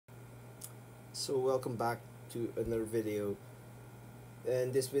So welcome back to another video.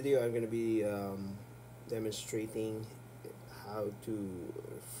 In this video I'm going to be demonstrating how to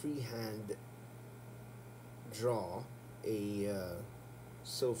freehand draw a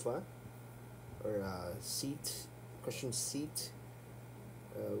sofa or a seat, cushion seat,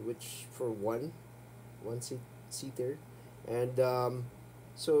 which for one seater. And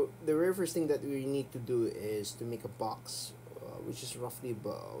so the very first thing that we need to do is to make a box, which is roughly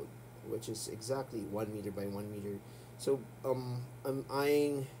about, which is exactly 1 meter by 1 meter. So I'm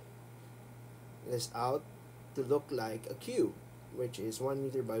eyeing this out to look like a cube, which is 1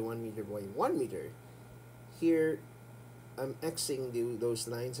 meter by 1 meter by 1 meter. Here, I'm Xing those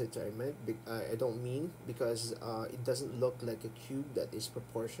lines that I meant. I don't mean because it doesn't look like a cube that is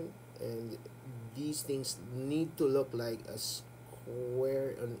proportioned, and these things need to look like a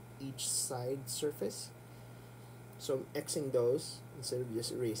square on each side surface. So I'm Xing those instead of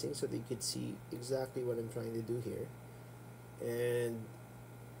just erasing so that you could see exactly what I'm trying to do here. And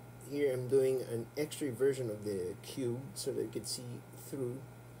here I'm doing an extra version of the cube so that you could see through.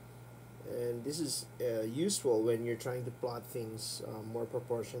 And this is useful when you're trying to plot things more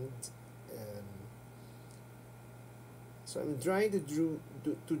proportioned. Um, so I'm trying to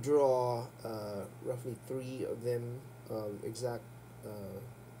draw roughly three of them, exact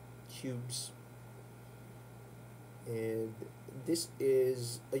cubes, and this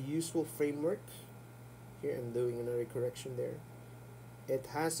is a useful framework. Here I'm doing another correction there. It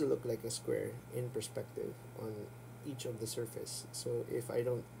has to look like a square in perspective on each of the surface. So if I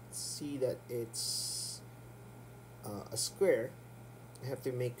don't see that it's a square, I have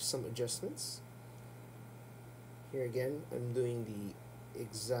to make some adjustments. Here again, I'm doing the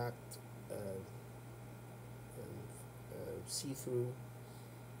exact see-through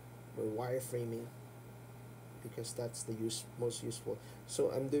or wireframing because that's the most useful.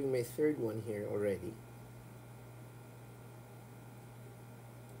 So I'm doing my third one here already.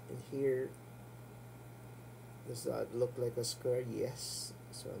 And here, does that look like a square? Yes.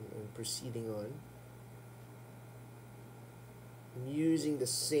 So I'm proceeding on. I'm using the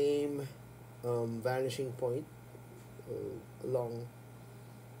same vanishing point along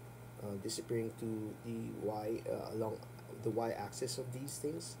disappearing to the y along the y-axis of these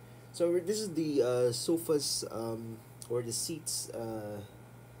things. So this is the sofa's or the seat's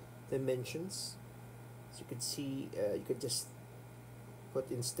dimensions. So you could see, you could just put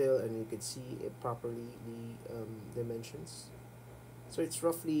in still and you could see properly the dimensions. So it's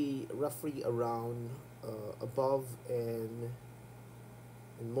roughly around above and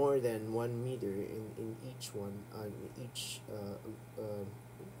more than 1 meter in each one, in each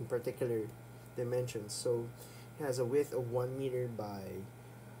in particular dimensions. So it has a width of 1 meter by,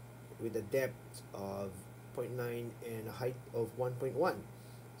 with a depth of 0.9 and a height of 1.1.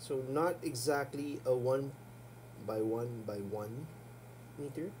 So not exactly a 1 by 1 by 1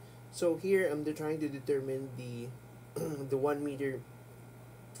 meter. So here I'm trying to determine the the 1 meter,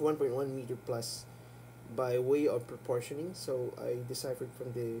 1.1 meter plus by way of proportioning. So I deciphered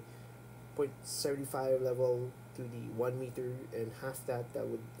from the 0.75 level to the 1 meter and half that. That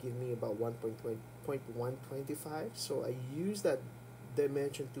would give me about 1.125. So I use that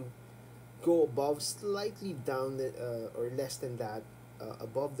dimension to go above, slightly down or less than that,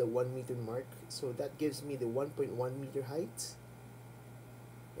 above the 1 meter mark. So that gives me the 1.1 meter height.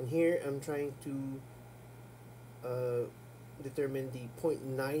 And here I'm trying to determine the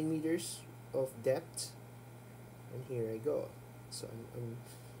 0.9 meters of depth. And here I go. So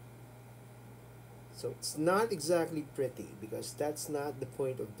so it's not exactly pretty because that's not the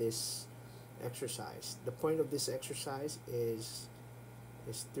point of this exercise. The point of this exercise is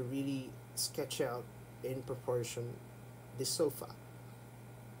to really sketch out in proportion the sofa.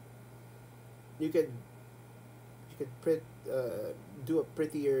 You could do a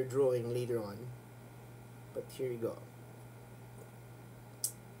prettier drawing later on, but here you go.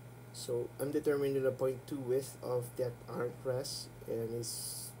 So I'm determining the 0.2 width of that armrest, and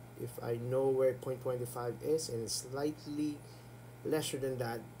it's, if I know where 0.25 is and it's slightly lesser than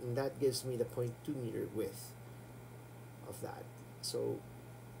that, and that gives me the 0.2 meter width of that. So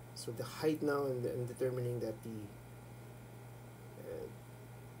the height now, and I'm determining that the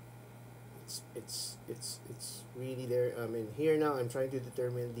it's really there. I mean, here now I'm trying to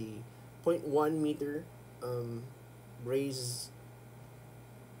determine the 0.1 meter raise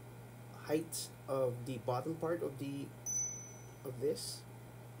height of the bottom part of this.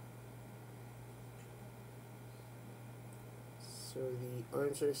 So the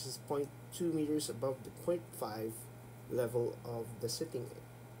arm surface is 0.2 meters above the 0.5 level of the sitting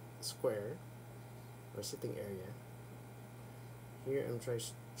square or sitting area. Here I'm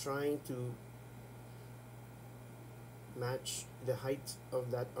trying to match the height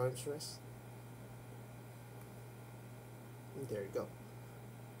of that armrest. There you go.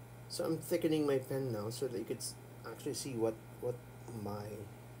 So I'm thickening my pen now so that you could actually see what my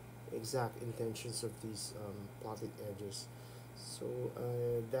exact intentions of these plotted edges. So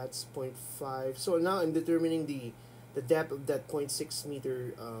that's 0.5. So now I'm determining the depth of that 0.6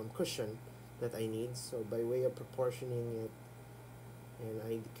 meter cushion that I need. So by way of proportioning it, and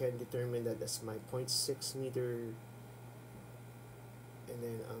I can determine that as my 0.6 meter, and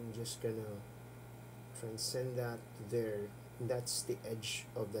then I'm just gonna transcend that to there. And that's the edge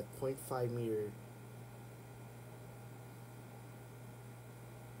of that 0.5 meter.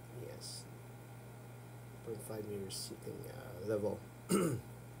 Yes, 0.5 meters seating level.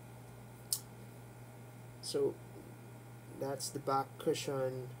 So that's the back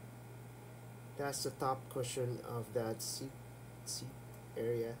cushion. That's the top cushion of that seat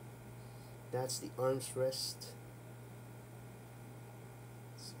area. That's the arms rest.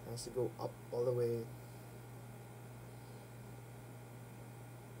 It has to go up all the way.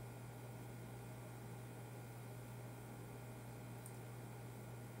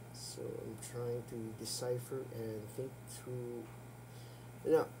 So I'm trying to decipher and think through.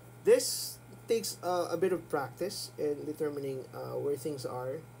 Now, this takes a bit of practice in determining where things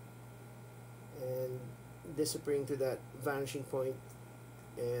are and disappearing to that vanishing point.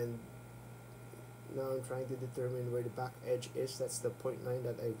 And now I'm trying to determine where the back edge is. That's the 0.9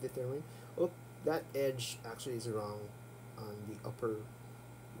 that I've determined. Oh, that edge actually is wrong on the upper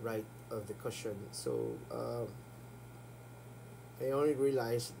right of the cushion. So I only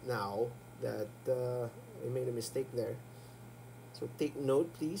realized now that I made a mistake there. So take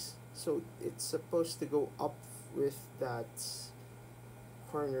note, please. So it's supposed to go up with that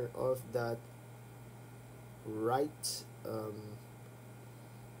corner of that right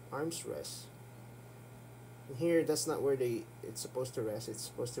arms rest. And here, that's not where it's supposed to rest. It's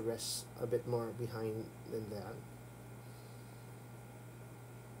supposed to rest a bit more behind than that.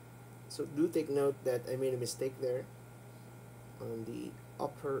 So do take note that I made a mistake there on the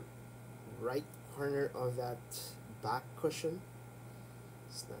upper right corner of that back cushion.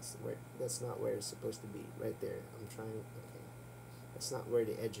 That's not where it's supposed to be. Right there. I'm trying. Okay, that's not where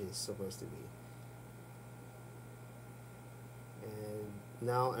the edge is supposed to be. And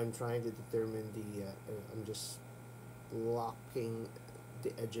now I'm trying to determine the. I'm just locking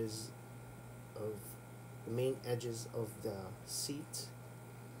the edges of the main edges of the seat.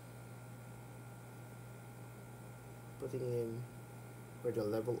 Putting in where the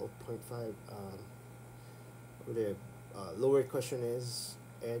level of 0.5 where the lower cushion is,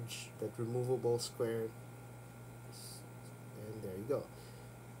 edge, that removable square, and there you go.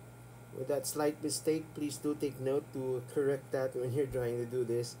 With that slight mistake, please do take note to correct that when you're trying to do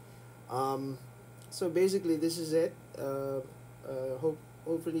this. Um, so basically, this is it.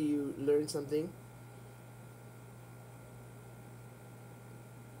 Hopefully you learned something.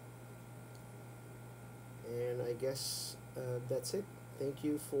 And I guess that's it. Thank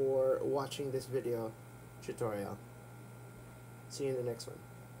you for watching this video tutorial. See you in the next one.